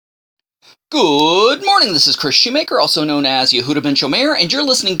Good morning, this is Chris Shoemaker, also known as Yehuda Ben Shomer, and you're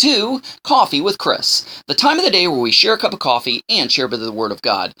listening to Coffee with Chris, the time of the day where we share a cup of coffee and share a bit of the Word of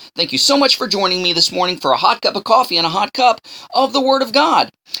God. Thank you so much for joining me this morning for a hot cup of coffee and a hot cup of the Word of God.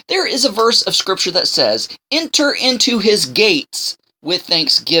 There is a verse of Scripture that says, "Enter into His gates with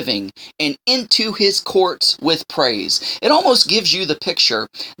thanksgiving and into His courts with praise." It almost gives you the picture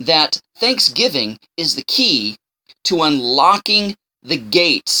that thanksgiving is the key to unlocking the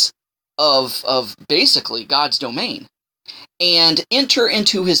gates of basically God's domain, and enter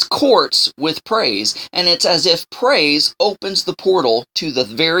into His courts with praise. And it's as if praise opens the portal to the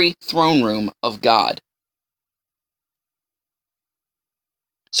very throne room of God.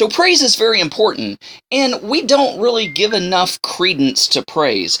 So praise is very important, and we don't really give enough credence to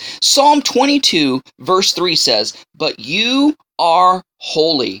praise. Psalm 22 verse 3 says, "But you are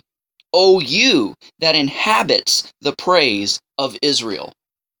holy, O you that inhabits the praise of Israel."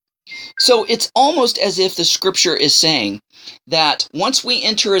 So it's almost as if the scripture is saying that once we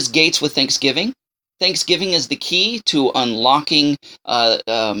enter His gates with thanksgiving, thanksgiving is the key to unlocking,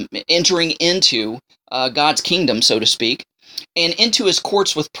 entering into God's kingdom, so to speak, and into His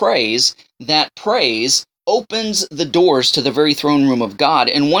courts with praise. That praise opens the doors to the very throne room of God.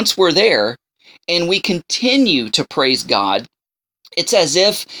 And once we're there and we continue to praise God, it's as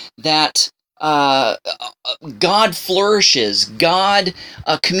if that God flourishes, God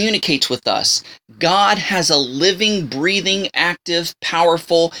communicates with us. God has a living, breathing, active,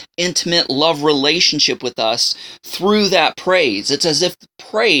 powerful, intimate love relationship with us through that praise. It's as if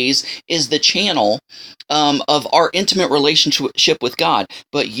praise is the channel of our intimate relationship with God.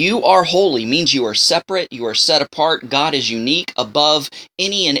 But you are holy means you are separate, you are set apart. God is unique above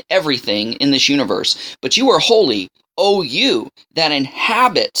any and everything in this universe. But you are holy, O you that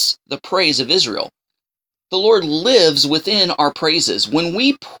inhabits the praise of Israel. The Lord lives within our praises. When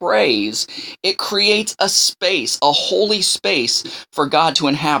we praise, it creates a space, a holy space for God to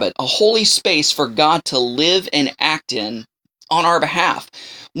inhabit, a holy space for God to live and act in on our behalf.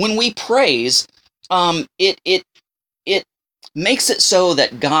 When we praise, it makes it so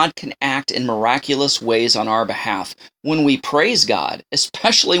that God can act in miraculous ways on our behalf. When we praise God,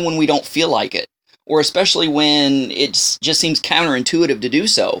 especially when we don't feel like it, or especially when it just seems counterintuitive to do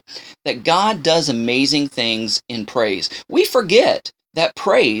so, that God does amazing things in praise. We forget that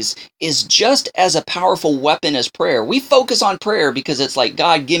praise is just as a powerful weapon as prayer. We focus on prayer because it's like,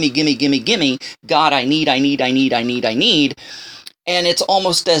 God, gimme, gimme, gimme, gimme. God, I need. And it's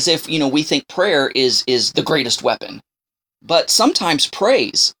almost as if, we think prayer is the greatest weapon. But sometimes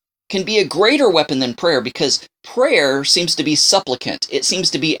praise can be a greater weapon than prayer, because prayer seems to be supplicant. It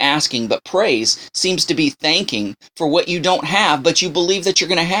seems to be asking, but praise seems to be thanking for what you don't have, but you believe that you're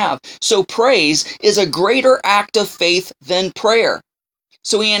going to have. So praise is a greater act of faith than prayer.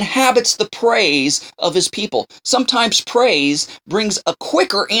 So He inhabits the praise of His people. Sometimes praise brings a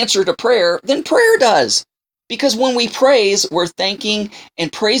quicker answer to prayer than prayer does. Because when we praise, we're thanking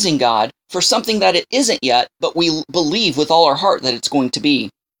and praising God for something that it isn't yet, but we believe with all our heart that it's going to be.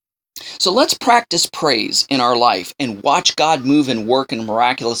 So let's practice praise in our life and watch God move and work in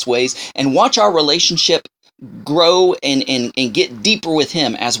miraculous ways, and watch our relationship grow and get deeper with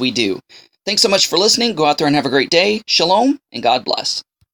Him as we do. Thanks so much for listening. Go out there and have a great day. Shalom and God bless.